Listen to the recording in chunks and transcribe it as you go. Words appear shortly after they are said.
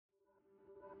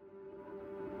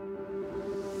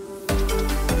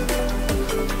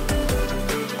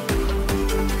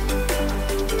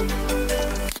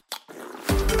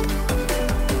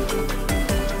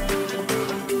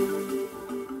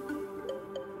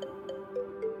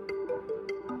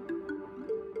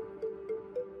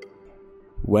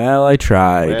Well, I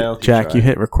tried. Well, Jack, you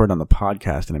hit record on the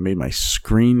podcast and it made my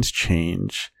screens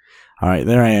change. All right,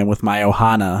 there I am with my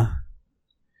Ohana.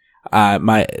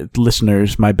 My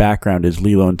listeners, my background is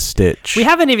Lilo and Stitch. We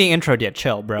haven't even introed yet.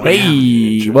 Chill, bro.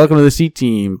 Hey, welcome to the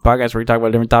C-Team podcast where we talk about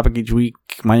a different topic each week.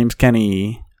 My name's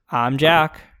Kenny. I'm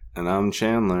Jack. And I'm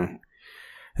Chandler.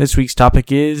 This week's topic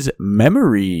is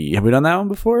memory. Have we done that one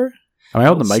before? Am I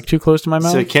holding the mic too close to my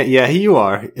mouth? So yeah, you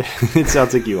are. It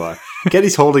sounds like you are.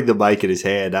 Kenny's holding the mic in his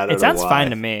hand. I don't know why. It sounds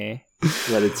fine to me.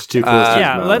 But it's too close to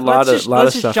his mouth.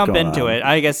 Let's just jump into it.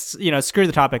 I guess, screw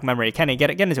the topic memory. Kenny,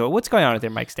 get into it. What's going on with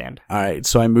your mic stand? All right,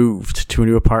 so I moved to a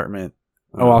new apartment.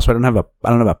 Oh, also I don't have a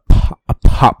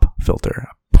pop filter.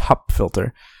 So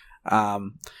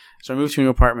I moved to a new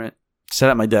apartment, set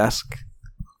up my desk.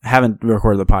 I haven't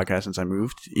recorded the podcast since I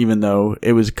moved, even though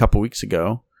it was a couple weeks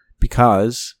ago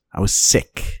because I was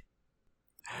sick.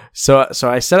 So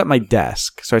I set up my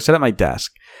desk.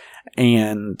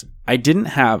 And I didn't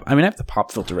have. I have the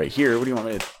pop filter right here. What do you want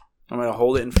me to? I'm going to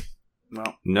hold it.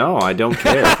 No, I don't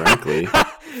care. Frankly,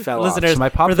 fell Listeners, off. So my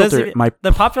pop filter.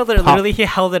 The pop filter. Literally, he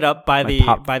held it up by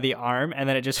the arm, and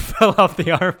then it just fell off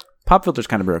the arm. Pop filter's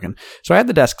kind of broken. So I had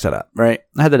the desk set up, right?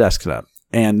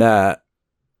 And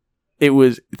it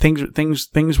was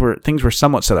things were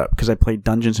somewhat set up because I played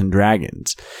Dungeons and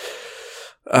Dragons.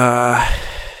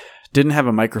 Didn't have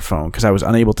a microphone because I was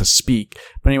unable to speak.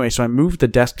 But anyway, so I moved the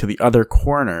desk to the other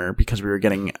corner because we were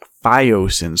getting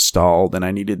Fios installed and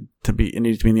it needed to be in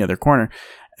the other corner.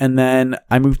 And then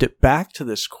I moved it back to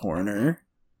this corner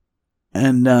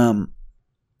and I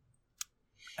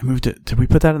moved it. Did we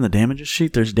put that in the damages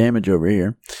sheet? There's damage over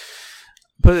here.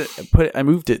 I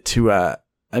moved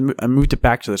it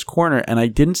back to this corner and I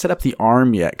didn't set up the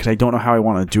arm yet because I don't know how I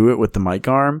want to do it with the mic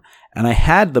arm. And I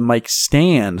had the mic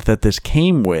stand that this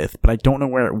came with, but I don't know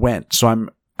where it went. So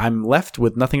I'm left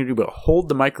with nothing to do but hold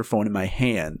the microphone in my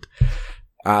hand.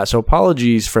 So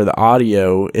apologies for the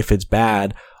audio if it's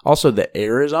bad. Also, the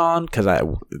air is on because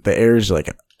the air is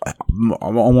like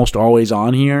almost always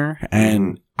on here,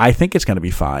 and I think it's going to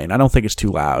be fine. I don't think it's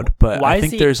too loud, but I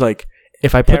think there's like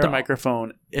if I put the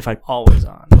microphone, always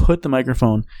on, put the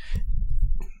microphone,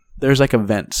 there's like a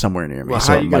vent somewhere near me. Well,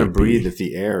 so how are you going to breathe if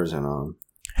the air isn't on?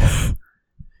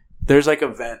 There's like a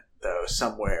vent though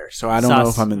somewhere, so I don't know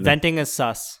if I'm in venting is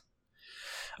sus.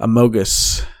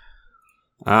 Amogus.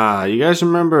 You guys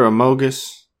remember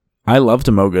Amogus? I loved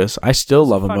Amogus. I still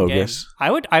love Amogus.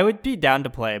 Game. I would be down to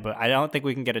play, but I don't think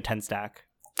we can get a 10 stack.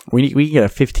 We can get a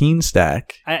 15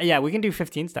 stack. Yeah, we can do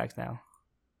 15 stacks now.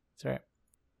 That's right.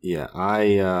 Yeah,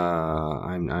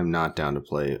 I'm not down to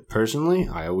play it. Personally,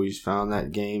 I always found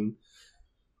that game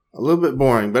a little bit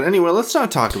boring. But anyway, let's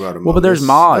not talk about it. Well, but there's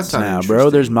mods now, bro.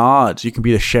 There's mods. You can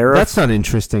be the sheriff. That's not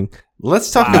interesting. Let's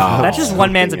talk about that's just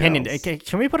one man's opinion.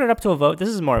 Can we put it up to a vote? This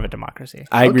is more of a democracy.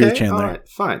 I agree with Chandler. All right,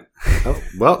 fine. Oh,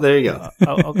 well, there you go.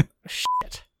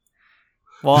 Shit.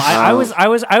 Well, I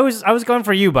was going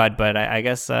for you, bud, but I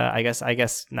guess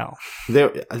no.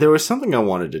 There was something I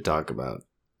wanted to talk about.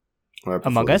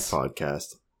 Among Us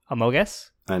podcast. Among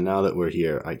Us. And now that we're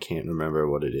here, I can't remember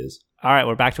what it is. All right,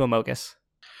 we're back to Among Us.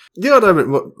 You know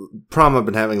what problem I've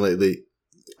been having lately?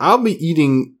 I'll be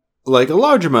eating like a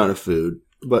large amount of food,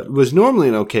 but was normally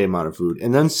an okay amount of food,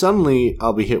 and then suddenly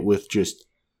I'll be hit with just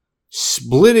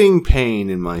splitting pain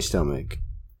in my stomach.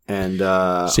 And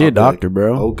see a doctor,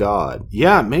 bro. Oh God,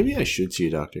 yeah, maybe I should see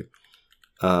a doctor.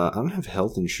 I don't have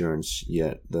health insurance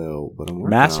yet, though, but I'm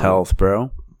working Mass on Health,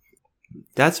 bro.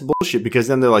 That's bullshit because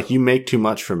then they're like, you make too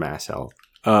much for Mass Health.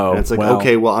 Oh, and it's like,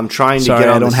 okay, well, I'm trying to get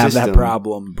on the system. I don't have that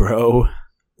problem, bro.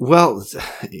 Well,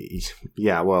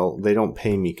 yeah, well, they don't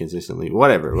pay me consistently.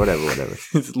 Whatever.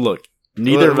 Look,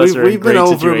 neither of us are in we've been great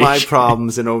over situation. my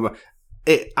problems and over.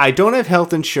 I don't have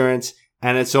health insurance,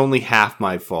 and it's only half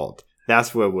my fault.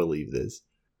 That's where we'll leave this.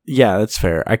 Yeah, that's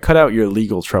fair. I cut out your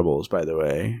legal troubles, by the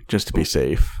way, just to be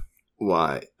safe.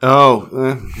 Why?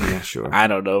 Oh, yeah, sure. I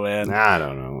don't know, man. I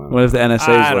don't know. What if the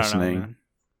NSA is listening? Know,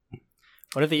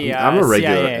 what if the I'm a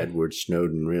regular CIA? Edward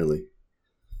Snowden, really.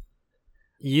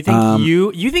 You think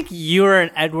you think you're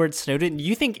an Edward Snowden?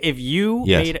 You think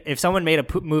if someone made a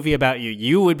movie about you,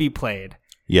 you would be played?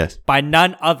 Yes. By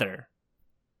none other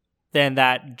than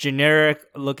that generic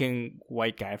looking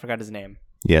white guy. I forgot his name.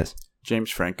 Yes.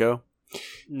 James Franco.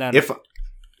 No.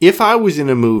 If I was in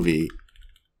a movie,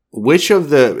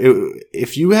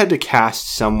 if you had to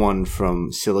cast someone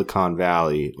from Silicon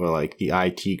Valley or like the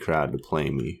IT crowd to play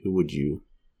me, who would you?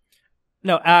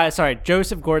 No, sorry.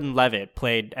 Joseph Gordon-Levitt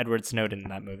played Edward Snowden in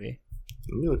that movie.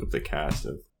 Let me look up the cast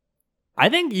of. I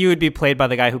think you would be played by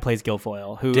the guy who plays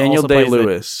Guilfoyle, who Daniel also plays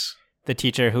Day-Lewis, the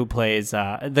teacher who plays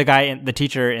the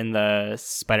teacher in the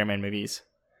Spider-Man movies.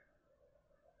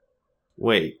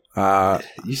 Wait.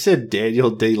 You said Daniel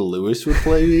Day-Lewis would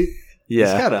play me?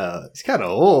 Yeah. He's kind of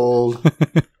old.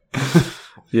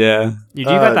 Yeah. You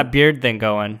do got that beard thing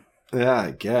going. Yeah,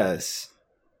 I guess.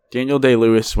 Daniel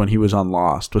Day-Lewis when he was on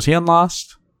Lost. Was he on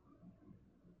Lost?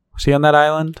 Was he on that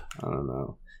island? I don't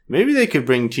know. Maybe they could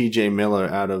bring T.J. Miller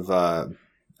out of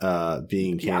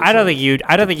being canceled. I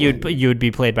don't think you'd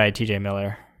be played by T.J.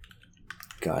 Miller.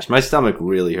 Gosh, my stomach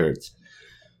really hurts.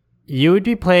 You would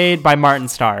be played by Martin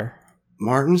Starr.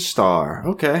 Martin Starr.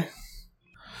 Okay.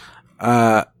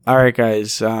 All right,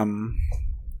 guys.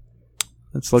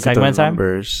 Let's look at the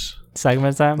numbers.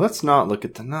 Segment time? Let's not look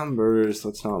at the numbers.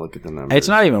 It's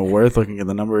not even worth looking at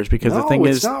the numbers because the thing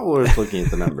is... it's not worth looking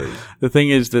at the numbers. The thing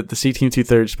is that the C-Team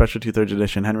 2/3 Special 2/3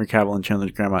 Edition, Henry Cavill and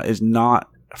Chandler's Grandma, is not...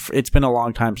 It's been a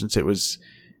long time since it was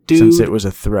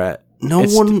a threat.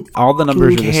 All the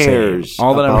numbers cares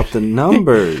are the same. The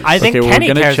numbers. I think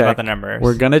Kenny cares about the numbers.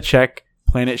 We're going to check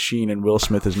Planet Sheen and Will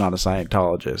Smith is not a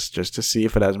Scientologist just to see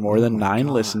if it has more than 9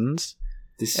 listens.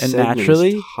 And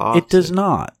naturally, it does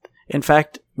not. In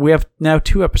fact, we have now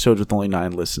 2 episodes with only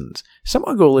 9 listens.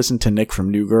 Someone go listen to Nick from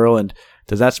New Girl and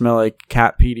Does That Smell Like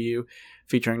Cat Pee to You?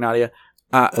 Featuring Nadia.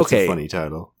 That's a funny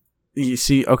title. You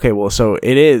see, okay, well, so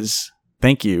it is.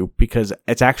 Thank you, because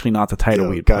it's actually not the title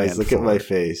we guys, look at my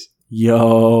face.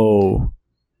 Yo.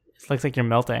 It looks like you're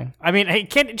melting. I mean, hey,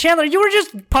 Chandler, you were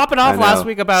just popping off last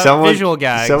week about visual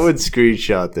gags. Someone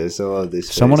screenshot this. I love this.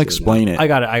 Someone explain it. I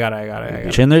got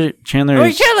it. Chandler.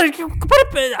 Wait, Chandler, put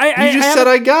it. You just said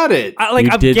I got it. I'm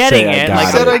getting it. You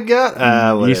said I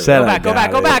got. You said I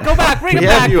got Go back. Bring it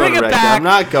back. I'm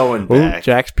not going back. Ooh,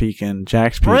 Jack's peeking.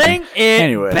 Bring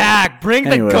it back. Bring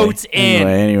the goats in.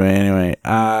 Anyway.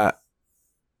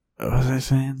 What was I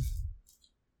saying?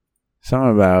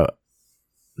 Something about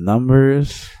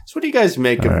numbers. So what do you guys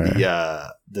make of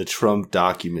the Trump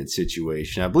document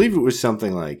situation? I believe it was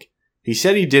something like he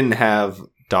said he didn't have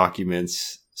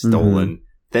documents stolen. Mm-hmm.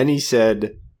 Then he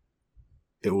said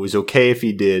it was okay if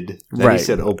he did. Then he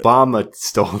said Obama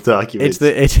stole documents.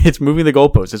 It's moving the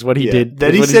goalposts. It's what he did.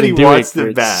 Then he said he wants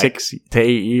them back. 6 to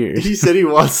 8 years. He said he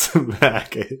wants them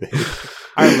back, I think.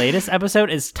 Our latest episode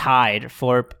is tied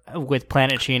with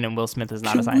Planet Sheen and Will Smith is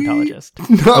not a Scientologist.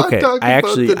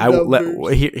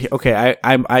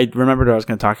 I remembered what I was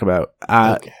going to talk about.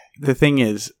 The thing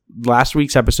is, last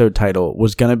week's episode title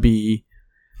was going to be,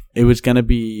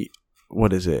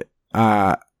 what is it?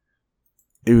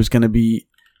 It was going to be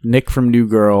Nick from New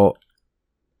Girl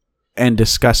and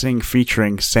discussing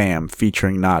featuring Sam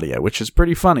featuring Nadia, which is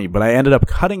pretty funny, but I ended up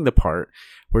cutting the part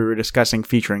where we were discussing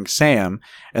featuring Sam,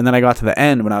 and then I got to the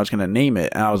end when I was going to name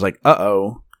it, and I was like,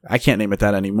 uh-oh, I can't name it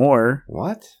that anymore.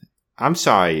 What? I'm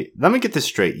sorry. Let me get this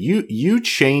straight. You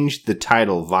changed the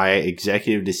title via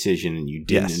executive decision, and you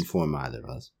didn't inform either of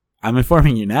us. I'm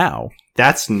informing you now.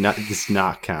 Does not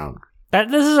count.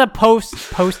 This is a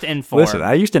post inform. Listen,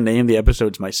 I used to name the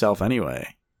episodes myself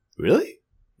anyway. Really?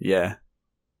 Yeah.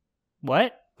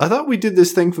 What? I thought we did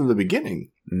this thing from the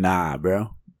beginning. Nah,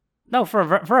 bro. No, for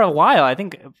a while, I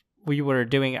think we were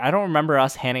doing. I don't remember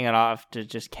us handing it off to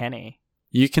just Kenny.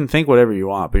 You can think whatever you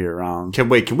want, but you're wrong. Can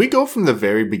we go from the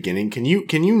very beginning? Can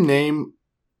you name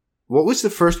what was the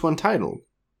first one titled?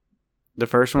 The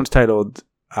first one's titled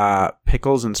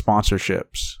 "Pickles and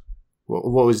Sponsorships."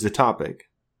 What was the topic?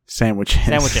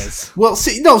 Sandwiches. Well,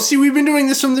 see, we've been doing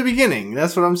this from the beginning.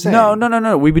 That's what I'm saying.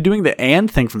 No. We've been doing the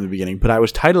 "and" thing from the beginning, but I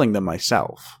was titling them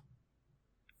myself.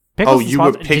 Pickles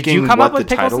were picking. Did you come up with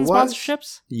pickles and was?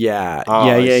 Sponsorships?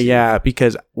 Yeah.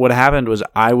 Because what happened was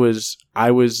I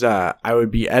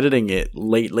would be editing it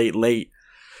late,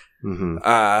 mm-hmm.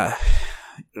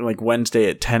 Like Wednesday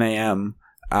at 10 a.m.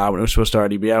 When it was supposed to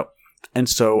already be out, and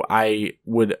so I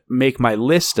would make my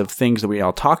list of things that we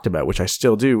all talked about, which I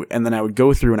still do, and then I would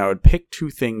go through and I would pick 2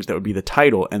 things that would be the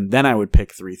title, and then I would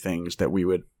pick 3 things that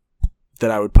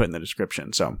I would put in the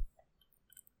description. So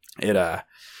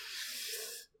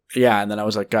yeah, and then I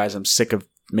was like, guys, I'm sick of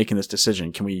making this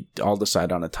decision. Can we all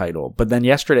decide on a title? But then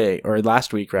yesterday, or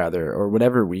last week rather, or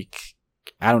whatever week,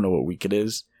 I don't know what week it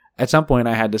is, at some point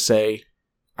I had to say,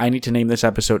 I need to name this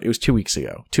episode. It was 2 weeks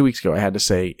ago. 2 weeks ago I had to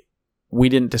say, we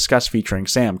didn't discuss featuring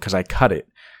Sam because I cut it.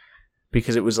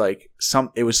 Because it was like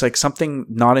something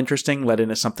not interesting led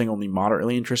into something only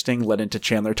moderately interesting, led into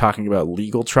Chandler talking about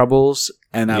legal troubles,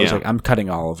 and I was like, I'm cutting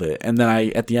all of it. And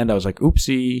then at the end I was like,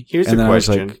 oopsie. Here's a question. I was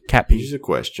like, cat pee. Here's a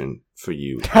question for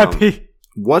you. Cat pee.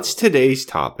 What's today's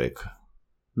topic?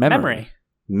 Memory.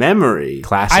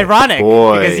 Classic. Ironic.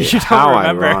 Boy, because you don't how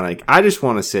remember. Ironic. I just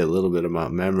want to say a little bit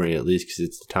about memory, at least because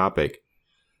it's the topic.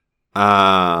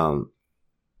 I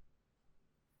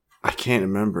can't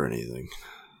remember anything.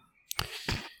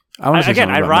 Again,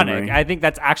 ironic. I think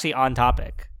that's actually on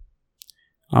topic.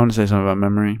 I want to say something about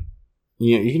memory.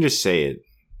 Yeah, you can just say it.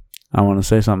 I want to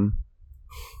say something.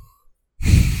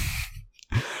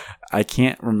 I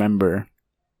can't remember.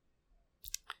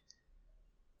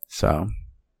 So,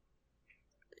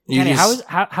 Kenny,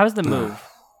 how's the move?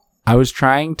 I was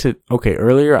trying to. Okay,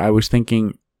 earlier I was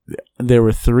thinking there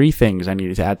were 3 things I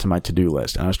needed to add to my to-do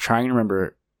list, and I was trying to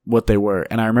remember what they were,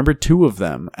 and I remember 2 of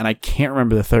them, and I can't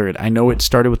remember the third. I know it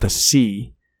started with a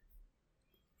C.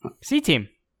 C team.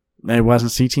 It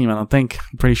wasn't C team. I don't think.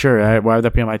 I'm pretty sure. Why would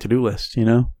that be on my to-do list? You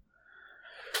know.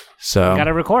 So got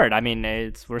to record. I mean,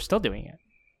 we're still doing it.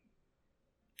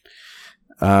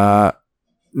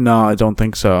 No, I don't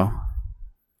think so.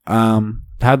 How'd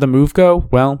the move go?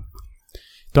 Well,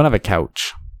 don't have a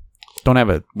couch.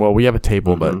 We have a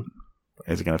table, but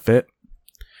is it going to fit?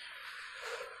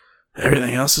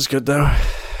 Everything else is good, though.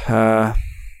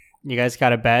 You guys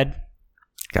got a bed?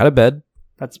 Got a bed.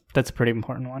 That's a pretty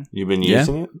important one. You've been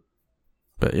using it?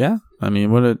 But yeah, I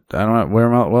mean, I don't know.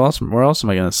 Where else am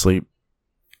I going to sleep?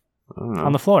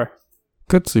 On the floor.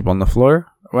 Could sleep on the floor.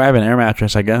 Well, I have an air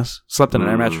mattress, I guess. Slept in an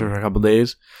air mattress for a couple of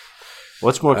days.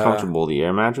 What's more comfortable, the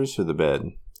air mattress or the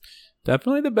bed?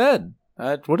 Definitely the bed.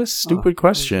 What a stupid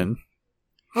question.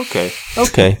 Okay.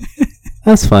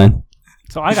 That's fine.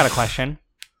 So I got a question.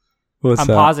 What's I'm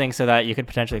that? pausing so that you could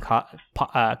potentially cut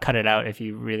it out if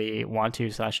you really want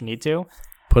to / need to.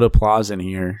 Put applause in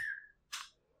here.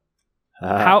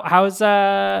 How is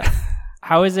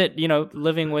it,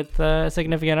 living with a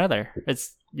significant other?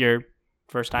 It's your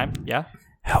first time, yeah?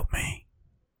 Help me.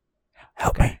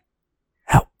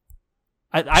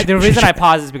 The reason I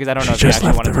pause is because I don't know if you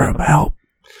actually want to talk about help.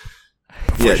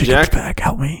 Yeah, Jack. Back,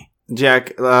 help me.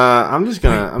 Jack, I'm just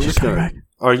gonna.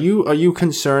 Are you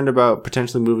concerned about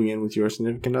potentially moving in with your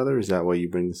significant other? Is that why you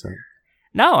bring this up?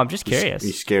 No, I'm just curious. Are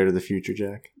you scared of the future,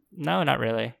 Jack? No, not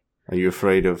really. Are you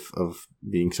afraid of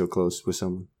being so close with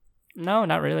someone? No,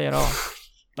 not really at all.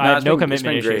 I have no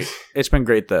commitment issues. It's been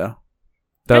great though.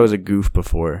 That was a goof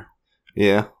before.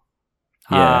 Yeah.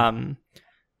 Yeah.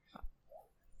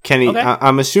 Kenny, Okay.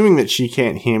 I'm assuming that she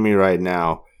can't hear me right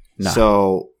now. No.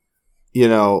 So,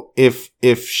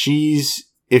 if she's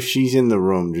in the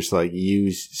room, just like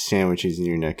use sandwiches in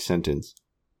your next sentence.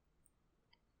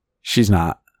 She's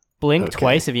not. Blink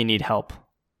twice if you need help.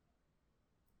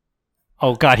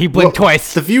 Oh God, he blinked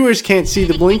twice. The viewers can't see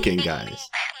the blinking, guys.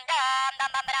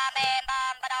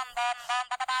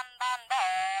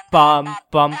 Bum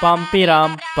bum bum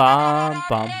be-dum bum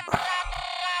bum.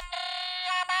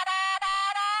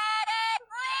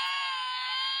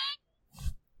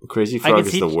 Crazy Frog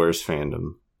is the worst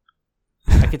fandom.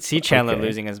 I could see Chandler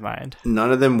losing his mind.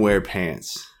 None of them wear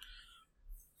pants.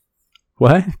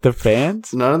 What? The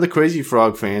fans? None of the Crazy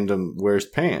Frog fandom wears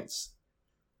pants.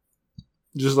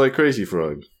 Just like Crazy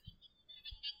Frog.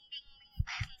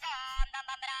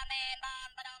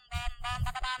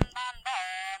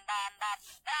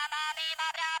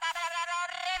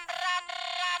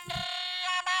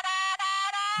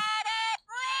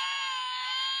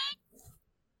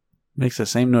 Makes the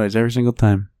same noise every single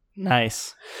time.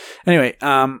 Nice. Anyway,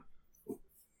 can't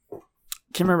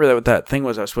remember what that thing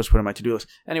was I was supposed to put on my to-do list.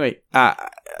 Anyway, I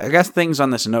got things on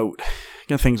this note.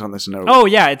 Oh,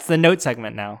 yeah, it's the note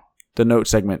segment now. The note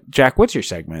segment. Jack, what's your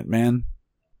segment, man?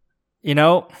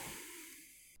 I'll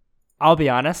be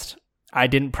honest. I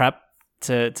didn't prep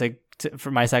for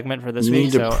my segment for this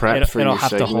week, so it'll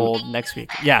have to hold next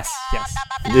week. Yes.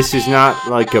 This is not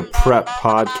like a prep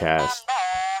podcast.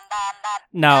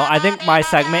 No, I think my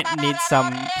segment needs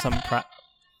some prep.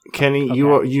 Kenny,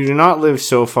 Okay. you do not live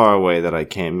so far away that I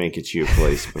can't make it to your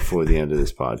place before the end of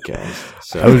this podcast.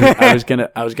 So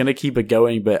I was gonna keep it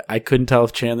going, but I couldn't tell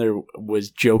if Chandler was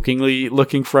jokingly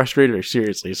looking frustrated or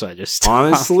seriously, so I just stopped.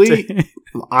 Honestly,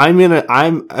 I'm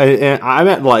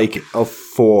at like a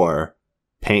 4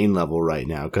 pain level right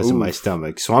now because of my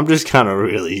stomach. So I'm just kind of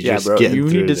really just getting you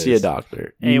through need to this. see a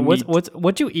doctor. Hey,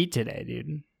 what'd you eat today,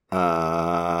 dude?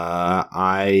 I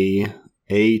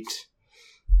ate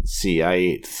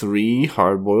 3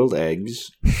 hard-boiled eggs.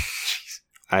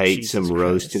 I ate Jesus some Christ.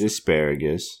 roasted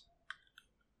asparagus.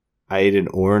 I ate an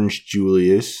orange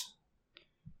Julius.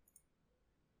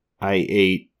 I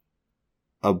ate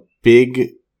a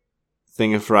big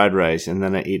thing of fried rice, and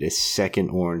then I ate a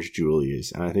second orange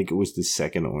Julius. And I think it was the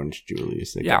second orange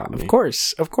Julius that got me. Of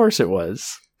course it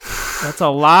was. That's a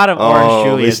lot of orange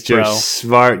Julius, Mr. bro.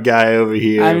 Smart guy over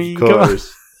here, I mean, of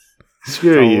course.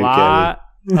 Screw That's you, a lot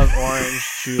of orange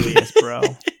Julius, bro.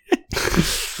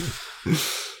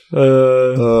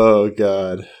 Oh,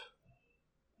 God.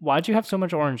 Why'd you have so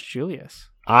much orange Julius?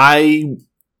 I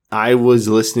I was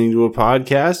listening to a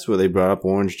podcast where they brought up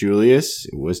Orange Julius.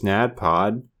 It was Nad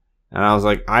Pod. And I was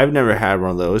like, I've never had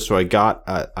one of those. So I got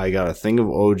a thing of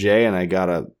OJ and I got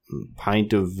a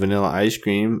pint of vanilla ice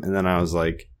cream. And then I was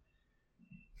like,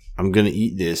 I'm going to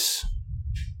eat this.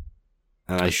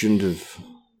 And I shouldn't have.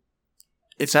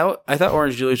 I thought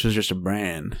Orange Julius was just a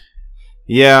brand.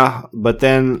 Yeah, but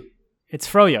then. It's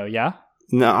Froyo, yeah?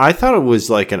 No, I thought it was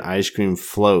like an ice cream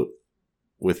float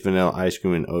with vanilla ice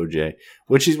cream and OJ,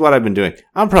 which is what I've been doing.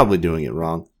 I'm probably doing it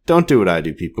wrong. Don't do what I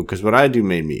do, people, because what I do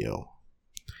made me ill.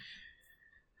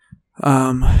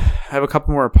 I have a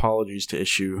couple more apologies to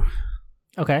issue.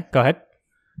 Okay, go ahead.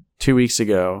 2 weeks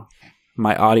ago,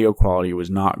 my audio quality was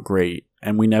not great,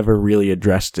 and we never really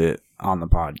addressed it on the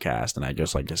podcast, and I'd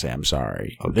just like to say I'm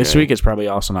sorry. Okay. This week it's probably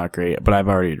also not great, but I've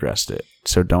already addressed it,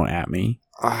 so don't at me.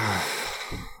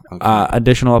 Okay.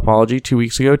 Additional apology, 2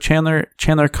 weeks ago,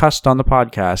 Chandler cussed on the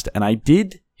podcast, and I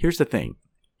did, here's the thing,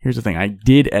 I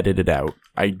did edit it out.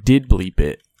 I did bleep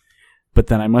it. But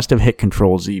then I must have hit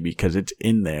Control-Z because it's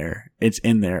in there. It's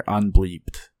in there,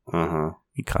 unbleeped. Uh-huh.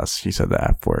 Because she said the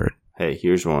F word. Hey,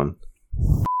 here's one.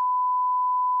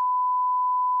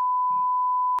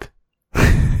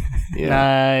 Yeah.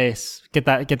 Nice. Get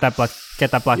that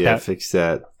blocked out. Yeah, fix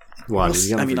that. Well,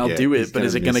 I mean, I'll do it, but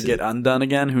is it going to get undone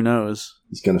again? Who knows?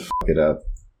 He's going to fuck it up.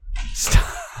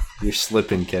 Stop. You're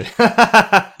slipping, Kenny.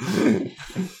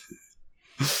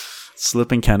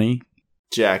 Slipping, Kenny.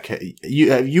 Jack,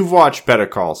 you've watched Better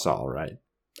Call Saul, right?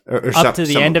 Or up to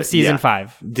the end of season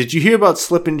 5. Did you hear about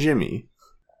Slippin' Jimmy?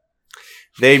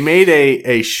 They made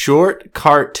a short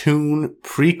cartoon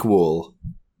prequel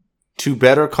to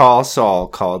Better Call Saul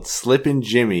called Slippin'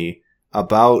 Jimmy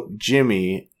about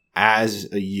Jimmy as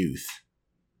a youth.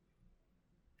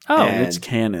 Oh, and it's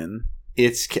canon.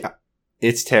 It's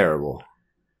terrible.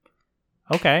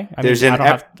 Okay. I mean,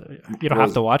 you don't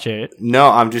have to watch it. No,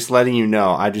 I'm just letting you know.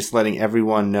 I'm just letting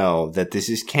everyone know that this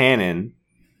is canon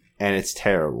and it's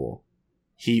terrible.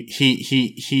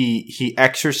 He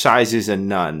exorcises a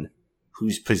nun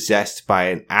who's possessed by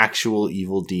an actual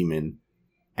evil demon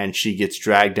and she gets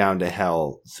dragged down to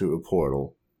hell through a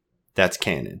portal. That's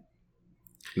canon.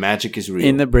 Magic is real.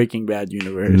 In the Breaking Bad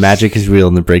universe. Magic is real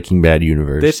in the Breaking Bad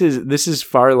universe. This is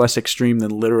far less extreme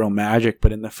than literal magic,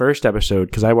 but in the first episode,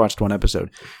 because I watched one episode,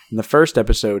 in the first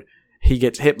episode, he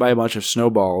gets hit by a bunch of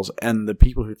snowballs, and the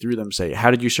people who threw them say, "How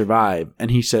did you survive?"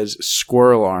 And he says,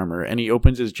 "Squirrel armor." And he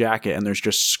opens his jacket, and there's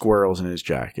just squirrels in his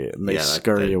jacket, and they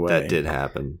scurry away. That did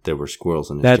happen. There were squirrels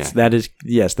in his jacket.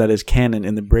 That is canon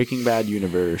in the Breaking Bad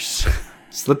universe.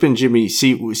 Slippin' Jimmy,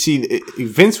 see,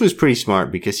 Vince was pretty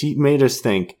smart because he made us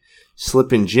think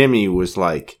Slippin' Jimmy was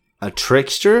like a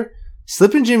trickster.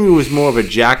 Slippin' Jimmy was more of a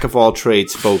jack of all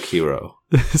trades folk hero.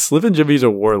 Slippin' Jimmy's a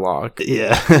warlock.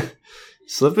 Yeah.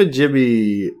 Slippin'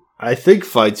 Jimmy, I think,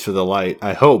 fights for the light.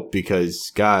 I hope,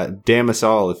 because God damn us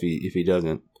all if he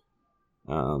doesn't.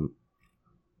 Okay.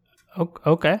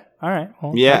 All right.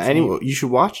 Well, yeah. Anyway, you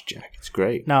should watch Jack. It's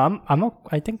great. No,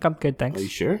 I think I'm good. Thanks. Are you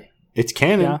sure? It's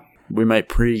canon. Yeah. We might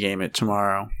pre-game it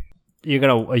tomorrow. You're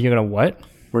gonna what?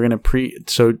 We're gonna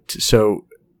so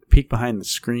peek behind the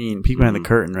screen, peek behind the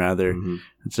curtain rather. Mm-hmm.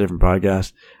 It's a different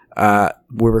podcast.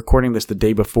 We're recording this the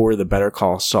day before the Better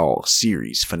Call Saul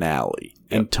series finale,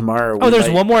 and tomorrow. There's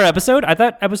one more episode. I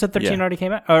thought episode 13 already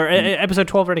came out, or episode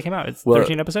 12 already came out. It's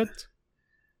 13 episodes.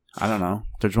 I don't know.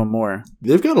 There's one more.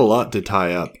 They've got a lot to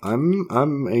tie up.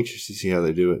 I'm anxious to see how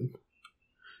they do it.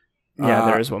 Yeah,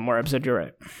 there is one more episode. You're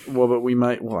right. Well, but we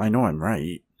might. Well, I know I'm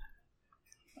right.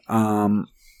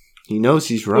 He knows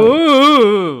he's right.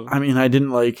 Ooh. I mean, I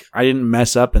didn't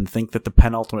mess up and think that the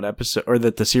penultimate episode or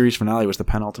that the series finale was the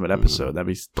penultimate episode. That'd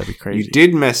be crazy. You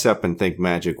did mess up and think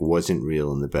magic wasn't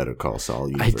real in the Better Call Saul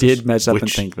universe. I did mess up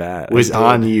and think that was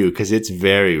on you because it's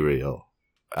very real.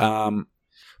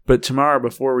 But tomorrow,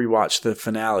 before we watch the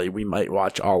finale, we might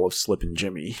watch all of Slippin'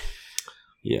 Jimmy.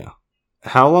 Yeah.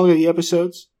 How long are the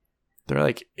episodes? They're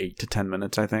like 8 to 10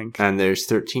 minutes, I think. And there's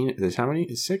 13. There's how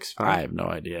many? 6? 5? I have no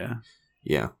idea.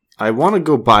 Yeah. I want to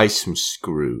go buy some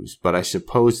screws, but I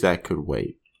suppose that could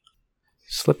wait.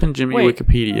 Slippin' Jimmy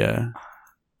Wikipedia.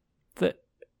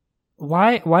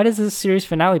 Why does this series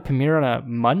finale premiere on a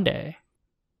Monday?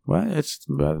 What? It's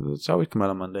always come out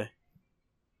on Monday.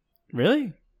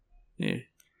 Really? Yeah.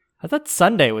 I thought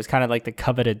Sunday was kind of like the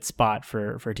coveted spot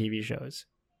for TV shows.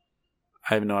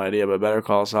 I have no idea, but Better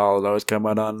Call Saul has always come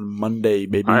out on Monday,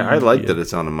 baby. I like that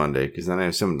it's on a Monday, because then I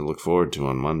have something to look forward to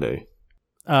on Monday.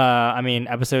 I mean,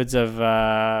 episodes of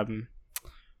the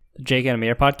Jake and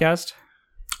Amir podcast?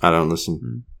 I don't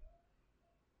listen.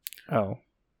 Oh.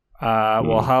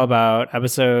 Well, how about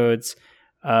episodes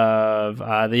of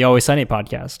the Always Sunny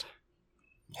podcast?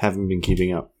 Haven't been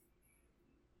keeping up.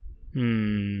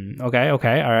 Okay. All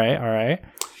right.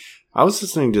 I was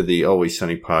listening to the Always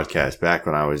Sunny podcast back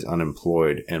when I was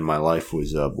unemployed and my life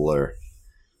was a blur.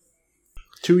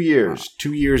 2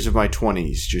 years of my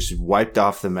 20s just wiped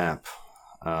off the map.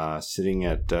 Sitting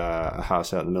at a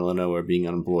house out in the middle of nowhere being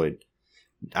unemployed.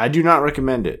 I do not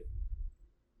recommend it.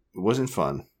 It wasn't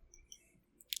fun.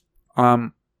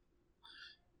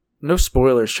 No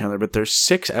spoilers, Chandler, but there's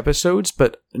 6 episodes,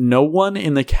 but no one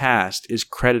in the cast is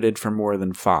credited for more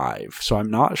than 5. So I'm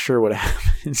not sure what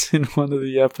happens in one of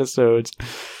the episodes.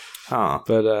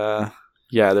 But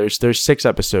yeah, there's 6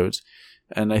 episodes,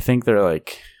 and I think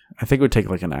it would take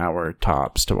like an hour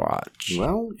tops to watch.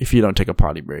 Well, if you don't take a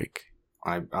potty break.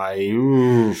 I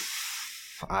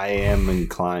am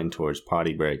inclined towards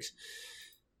potty breaks.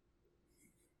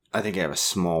 I think I have a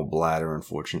small bladder,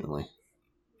 unfortunately.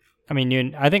 I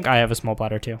mean, I think I have a small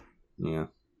bladder too. Yeah.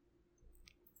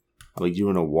 I'll be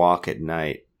doing a walk at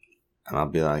night, and I'll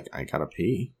be like, I gotta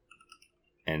pee,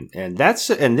 and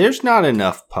there's not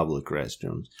enough public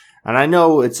restrooms. And I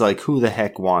know it's like, who the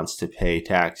heck wants to pay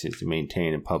taxes to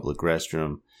maintain a public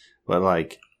restroom? But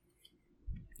like,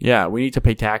 yeah, we need to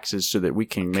pay taxes so that we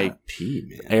can make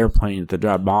airplanes that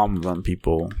drop bombs on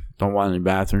people. Don't want any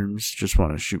bathrooms, just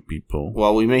want to shoot people.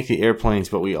 Well, we make the airplanes,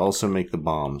 but we also make the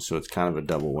bombs, so it's kind of a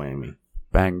double whammy.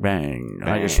 Bang bang.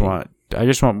 I just want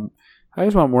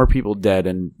more people dead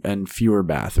and fewer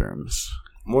bathrooms.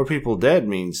 More people dead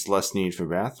means less need for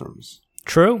bathrooms.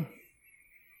 True.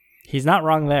 He's not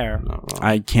wrong there. Not wrong.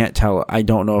 I can't tell. I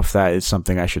don't know if that is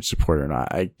something I should support or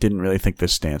not. I didn't really think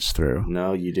this stance through.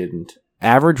 No, you didn't.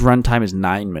 Average runtime is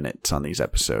 9 minutes on these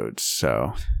episodes,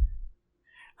 so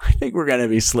I think we're gonna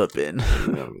be slipping.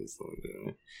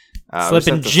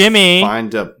 Slippin' Jimmy.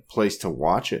 Find a place to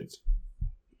watch it.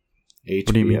 HBO,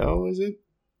 what do you mean? Is it?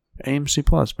 AMC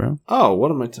Plus, bro. Oh,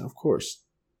 what am I? Of course.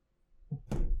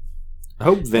 I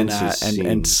hope Vince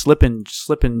and Slippin'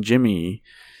 Jimmy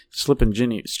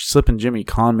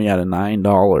conned me out of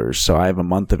 $9, so I have a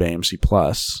month of AMC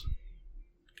Plus.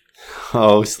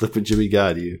 Oh, Slippin' Jimmy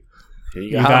got you.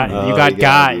 You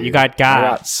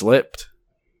got slipped.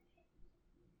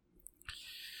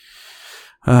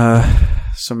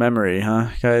 So memory,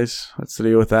 huh, guys? What's the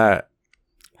deal with that?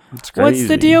 It's crazy. What's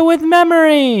the deal with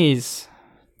memories?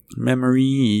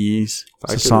 Memories.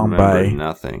 It's a song by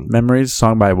nothing. Memories.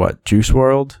 Song by what? Juice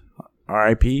WRLD.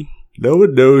 R.I.P. No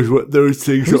one knows what those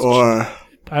things are.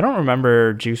 I don't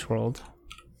remember Juice WRLD.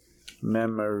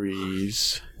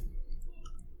 Memories.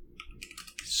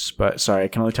 But sorry, I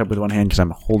can only type with one hand because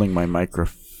I'm holding my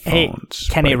microphone. Hey,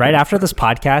 Kenny, right after this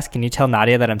podcast, can you tell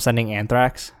Nadia that I'm sending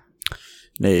anthrax?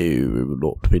 No, we would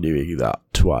not be doing that.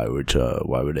 Why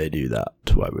would I do that?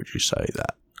 Why would you say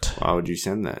that? Why would you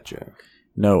send that, Jack?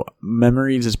 No,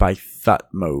 Memories is by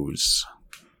Thutmose.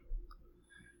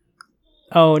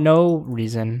 Oh, no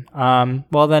reason.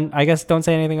 Well then, I guess don't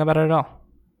say anything about it at all.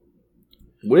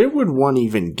 Where would one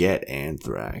even get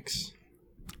anthrax?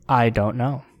 I don't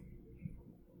know.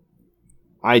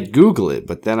 I'd Google it,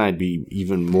 but then I'd be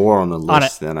even more on the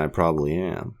list than I probably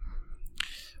am.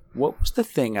 What was the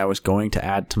thing I was going to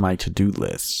add to my to-do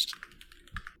list?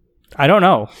 I don't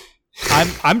know.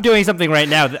 I'm doing something right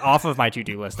now off of my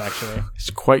to-do list, actually.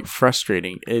 It's quite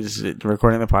frustrating. Is it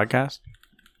recording the podcast?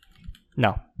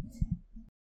 No.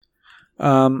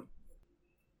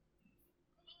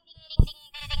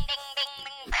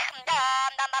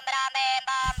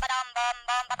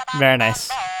 Very nice.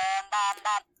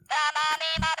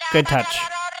 Good touch.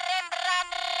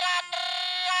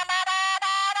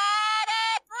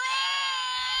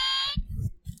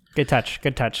 Good touch.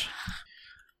 Good touch.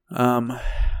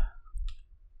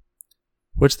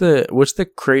 What's the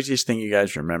craziest thing you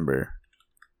guys remember?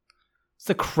 It's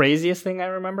the craziest thing I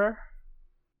remember?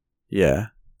 Yeah.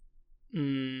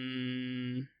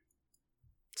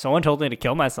 Someone told me to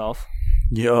kill myself.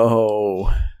 Yo.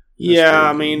 Yeah,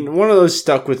 I mean, one of those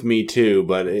stuck with me too,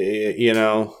 but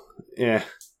yeah.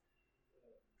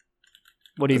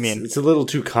 What do you mean? It's a little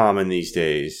too common these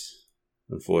days,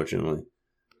 unfortunately.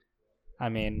 I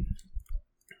mean,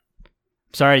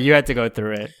 sorry you had to go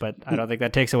through it, but I don't think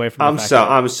that takes away from I'm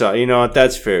sorry. You know what?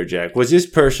 That's fair, Jack. Was this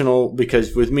personal?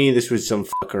 Because with me, this was some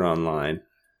fucker online.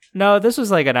 No, this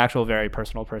was like an actual very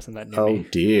personal person that knew me. Oh,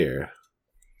 dear.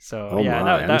 So, yeah,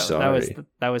 I'm sorry.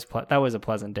 that was a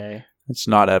pleasant day. It's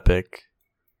not epic.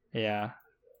 Yeah.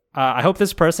 I hope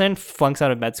this person flunks out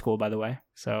of med school, by the way.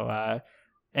 So,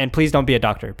 and please don't be a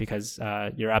doctor because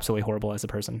you're absolutely horrible as a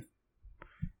person.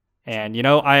 And,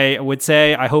 I would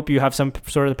say I hope you have some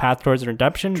sort of path towards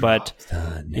redemption, but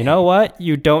you know what?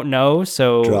 You don't know,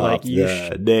 so Drop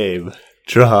the name.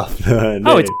 Drop the name.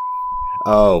 Oh, it's...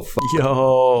 Oh, fuck.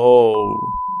 Yo.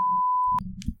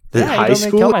 The He high told me to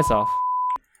school? kill myself.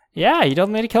 Yeah, he told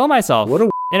me to kill myself. What a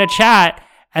in a chat,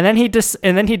 and then he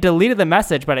deleted the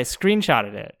message, but I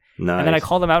screenshotted it. nice. And then I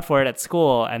called him out for it at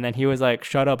school, and then he was like,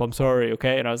 "Shut up, I'm sorry,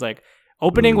 okay?" And I was like,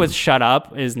 opening with "shut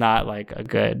up" is not like a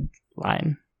good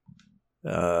line.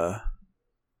 I'm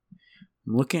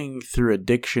looking through a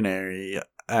dictionary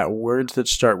at words that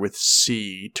start with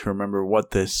C to remember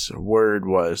what this word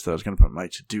was that I was going to put on my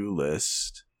to-do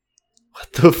list.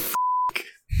 What the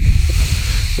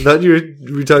I thought you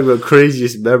were talking about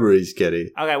craziest memories,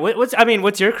 Kenny. Okay,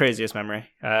 what's your craziest memory,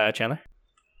 Chandler?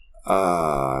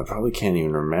 I probably can't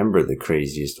even remember the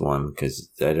craziest one because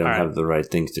I don't have the right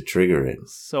things to trigger it.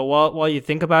 So while you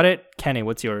think about it, Kenny,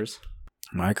 what's yours?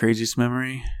 My craziest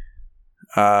memory?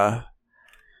 The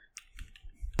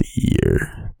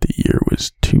year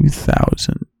was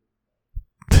 2000.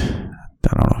 I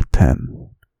don't know, 10.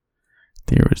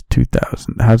 The year was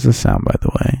 2000. How's this sound, by the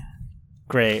way?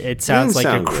 Great. It sounds like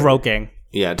you're good. croaking.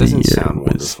 Yeah, it doesn't sound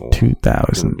wonderful.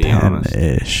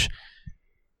 2010-ish.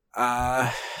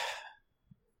 It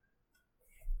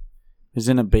was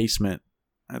in a basement.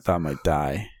 I thought I might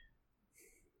die.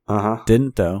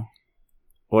 Didn't, though.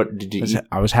 What did you eat?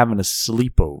 I was having a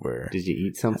sleepover. Did you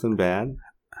eat something bad?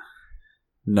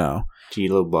 No. Did you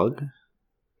eat a little bug?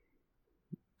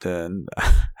 Then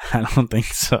I don't think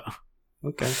so.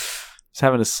 Okay. I was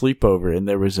having a sleepover, and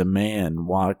there was a man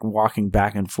walking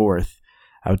back and forth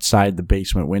outside the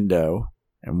basement window,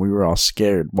 and we were all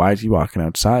scared. Why is he walking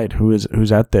outside?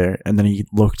 Who's out there? And then he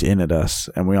looked in at us,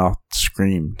 and we all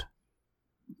screamed.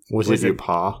 Was it your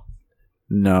pa?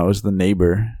 No, it was the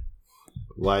neighbor.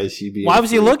 Why is he being? Why was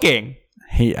he looking?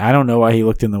 I don't know why he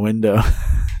looked in the window.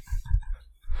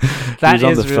 That he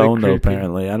was is on the really phone though. creepy.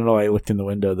 Apparently, I don't know why he looked in the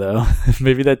window though.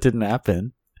 Maybe that didn't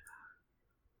happen,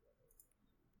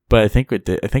 but I think it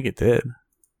did. I think it did.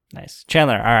 Nice,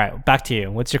 Chandler. All right, back to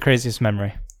you. What's your craziest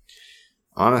memory?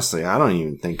 Honestly, I don't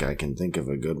even think I can think of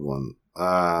a good one.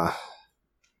 I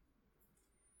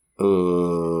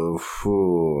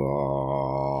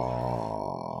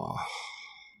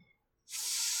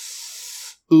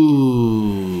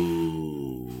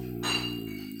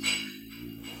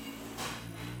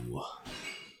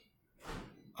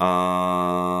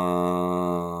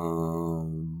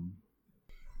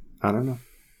don't know.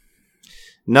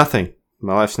 Nothing.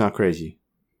 My life's not crazy.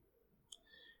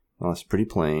 Well, it's pretty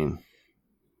plain.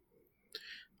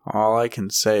 All I can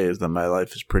say is that my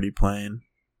life is pretty plain.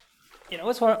 You know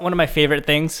what's one of my favorite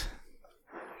things?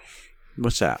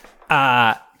 What's that?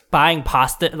 Buying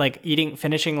pasta,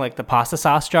 finishing like the pasta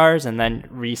sauce jars and then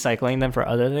recycling them for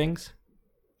other things.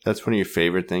 That's one of your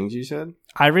favorite things you said?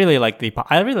 I really like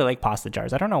pasta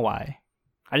jars. I don't know why.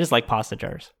 I just like pasta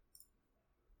jars.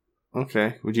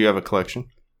 Okay. Would you have a collection?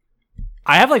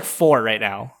 I have like 4 right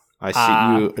now. I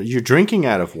see you're drinking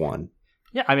out of one.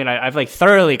 Yeah, I mean, I've like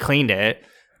thoroughly cleaned it.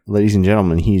 Ladies and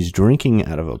gentlemen, he's drinking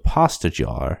out of a pasta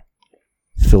jar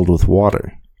filled with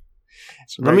water.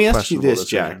 Let me ask you this,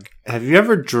 Jack. Have you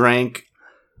ever drank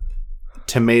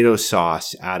tomato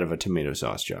sauce out of a tomato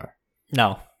sauce jar?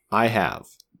 No. I have.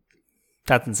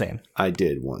 That's insane. I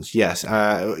did once. Yes.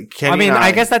 Kenny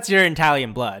I guess that's your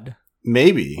Italian blood.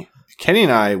 Maybe. Kenny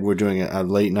and I were doing a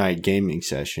late night gaming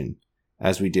session,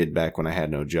 as we did back when I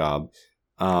had no job.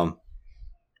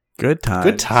 Good times.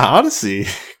 Good time. Honestly,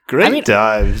 great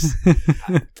times.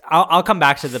 I'll come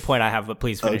back to the point I have, but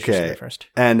please finish your story first.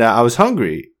 And I was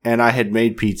hungry, and I had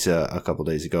made pizza a couple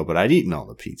days ago, but I'd eaten all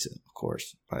the pizza, of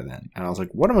course, by then. And I was like,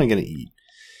 what am I going to eat?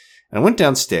 And I went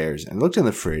downstairs and looked in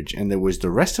the fridge, and there was the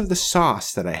rest of the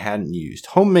sauce that I hadn't used.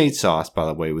 Homemade sauce, by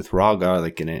the way, with raw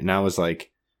garlic in it. And I was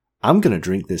like, I'm going to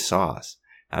drink this sauce.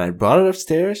 And I brought it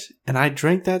upstairs, and I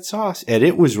drank that sauce. And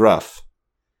it was rough.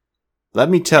 Let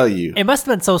me tell you. It must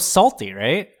have been so salty,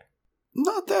 right?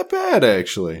 Not that bad,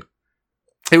 actually.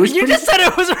 It was. You just said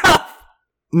it was rough.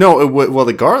 No, well,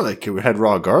 the garlic, it had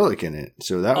raw garlic in it.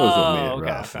 So that was what made it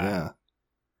rough. Okay. Yeah.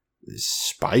 It's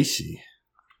spicy.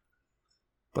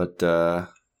 But got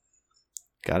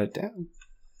it down.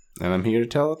 And I'm here to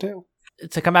tell a tale.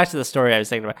 To come back to the story I was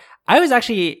thinking about, I was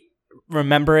actually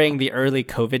remembering the early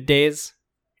COVID days.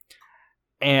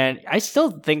 And I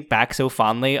still think back so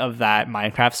fondly of that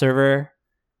Minecraft server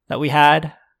that we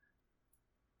had.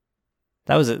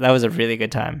 That was a really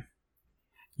good time.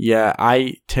 Yeah,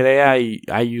 today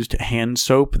I used hand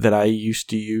soap that I used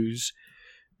to use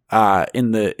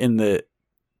in the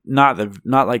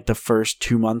not like the first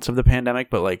 2 months of the pandemic,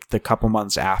 but like the couple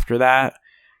months after that,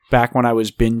 back when I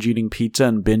was binge eating pizza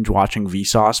and binge watching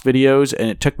Vsauce videos, and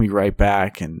it took me right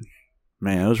back. And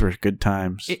man, those were good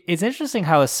times. It's interesting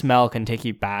how a smell can take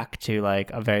you back to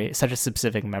like such a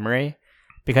specific memory.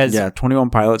 Because 21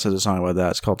 Pilots has a song about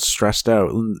that. It's called Stressed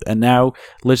Out. And now,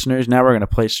 listeners, now we're going to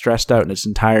play Stressed Out in its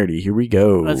entirety. Here we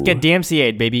go. let's get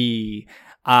DMCA'd, baby.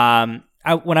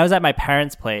 When I was at my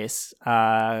parents' place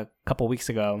a couple weeks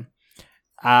ago,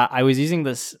 I was using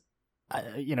this,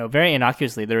 very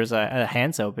innocuously. There was a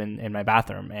hand soap in my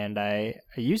bathroom, and I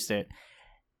used it.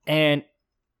 And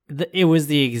it was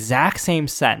the exact same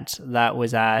scent that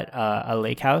was at a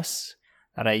lake house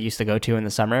that I used to go to in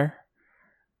the summer.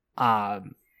 I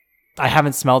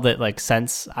haven't smelled it like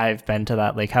since I've been to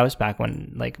that lake house back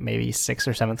when like maybe 6th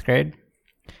or 7th grade,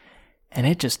 and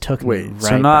it just took me right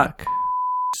so not back.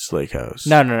 Lake House.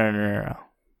 No.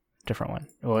 Different one.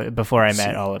 Well, before I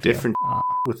met all of different you.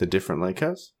 with a different lake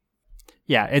house.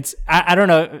 Yeah, it's. I don't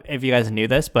know if you guys knew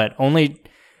this, but only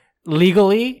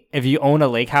legally, if you own a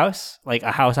lake house, like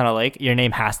a house on a lake, your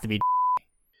name has to be.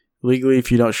 Legally,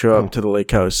 if you don't show up to the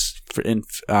lake house in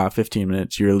 15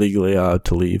 minutes, you're legally allowed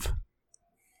to leave.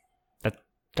 That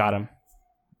got him.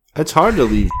 It's hard to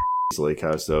leave lake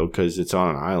house though because it's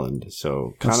on an island.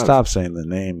 So stop saying the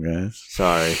name, guys.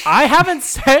 Sorry, I haven't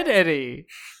said any.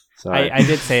 sorry. I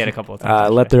did say it a couple of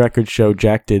times. Let the record show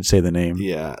Jack did say the name.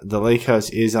 Yeah, the lake house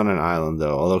is on an island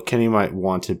though. Although Kenny might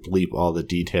want to bleep all the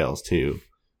details too.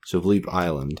 So bleep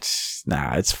island.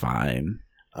 Nah, it's fine.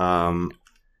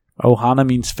 Ohana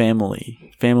means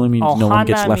family. Family means no one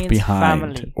gets left behind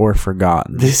family. or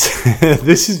forgotten. This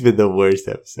has been the worst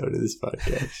episode of this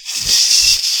podcast.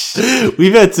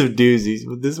 We've had some doozies,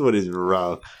 but this one is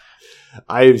rough.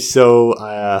 I am so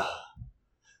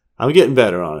I'm getting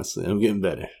better, honestly. I'm getting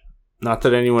better. Not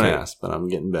that anyone asked, but I'm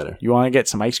getting better. You want to get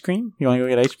some ice cream? You want to go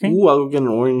get ice cream? Ooh, I'll go get an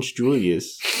orange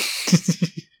Julius.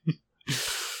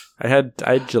 I had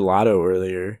gelato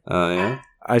earlier. Oh yeah.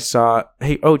 I saw.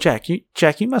 Hey, Jack,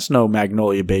 you must know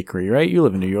Magnolia Bakery, right? You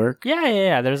live in New York.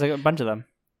 Yeah. There's like a bunch of them.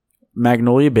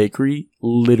 Magnolia Bakery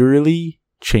literally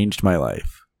changed my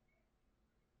life.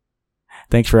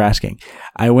 Thanks for asking.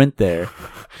 I went there,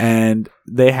 and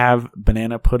they have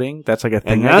banana pudding. That's like a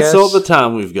thing. And that's all the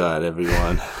time we've got,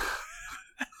 everyone.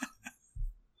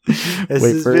 This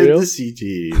has been real?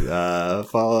 the CT.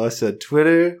 Follow us on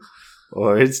Twitter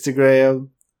or Instagram.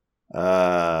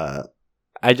 I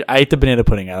ate the banana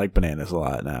pudding. I like bananas a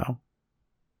lot now.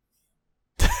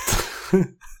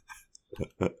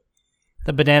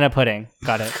 The banana pudding.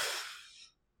 Got it.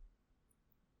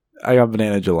 I got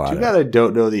banana gelato. Too bad I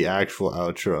don't know the actual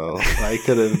outro. I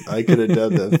could have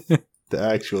done the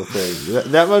actual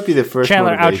thing. That might be the first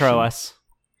Chandler, motivation. outro us.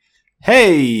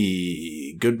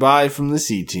 Hey, goodbye from the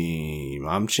C team.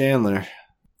 I'm Chandler.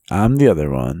 I'm the other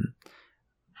one.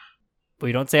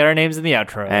 We don't say our names in the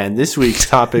outro. And this week's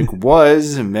topic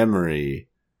was memory.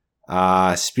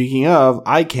 Speaking of,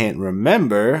 I can't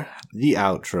remember the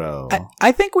outro.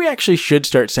 I think we actually should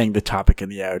start saying the topic in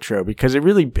the outro because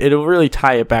it'll really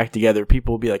tie it back together.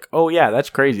 People will be like, "Oh yeah,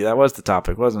 that's crazy. That was the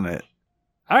topic, wasn't it?"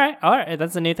 All right.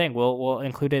 That's a new thing. We'll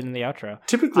include it in the outro.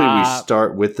 Typically, we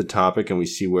start with the topic and we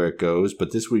see where it goes,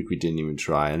 but this week we didn't even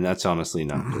try, and that's honestly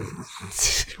not good.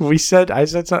 I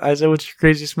said, "What's your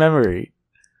craziest memory?"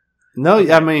 No,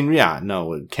 I mean,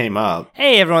 it came up.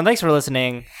 Hey everyone, thanks for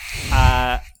listening.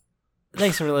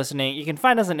 Thanks for listening. You can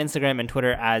find us on Instagram and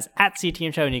Twitter as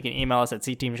 @CTeamShow, and you can email us at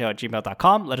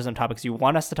cteamshow@gmail.com. Let us know topics you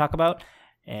want us to talk about,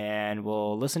 and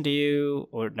we'll listen to you.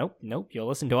 Or nope, you'll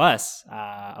listen to us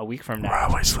a week from now. We're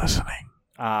always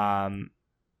listening.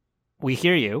 We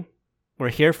hear you. We're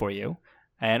here for you.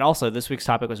 And also, this week's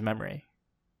topic was memory.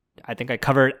 I think I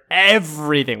covered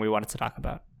everything we wanted to talk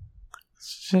about.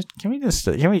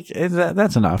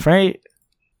 That's enough, right?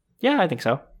 Yeah, I think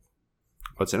so.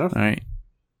 What's enough? All right.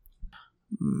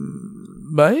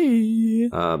 Bye.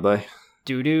 Bye.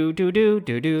 Do do do do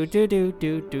do do do do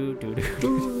do do do do.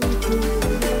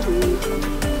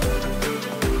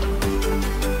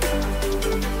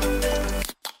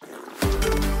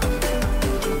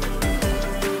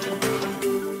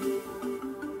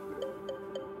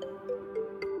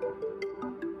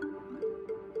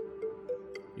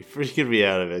 You're freaking me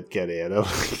out of it, Kenny. I don't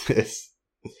like this.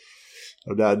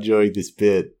 I'm not enjoying this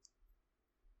bit.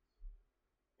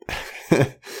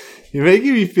 You're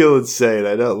making me feel insane.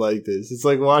 I don't like this. It's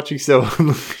like watching someone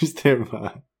lose their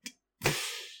mind.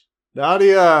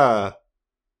 Nadia!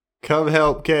 Come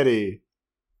help Kenny.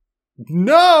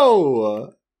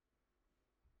 No!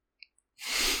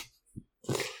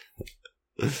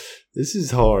 This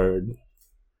is hard.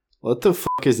 What the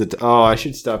fuck is it? Oh, I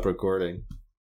should stop recording.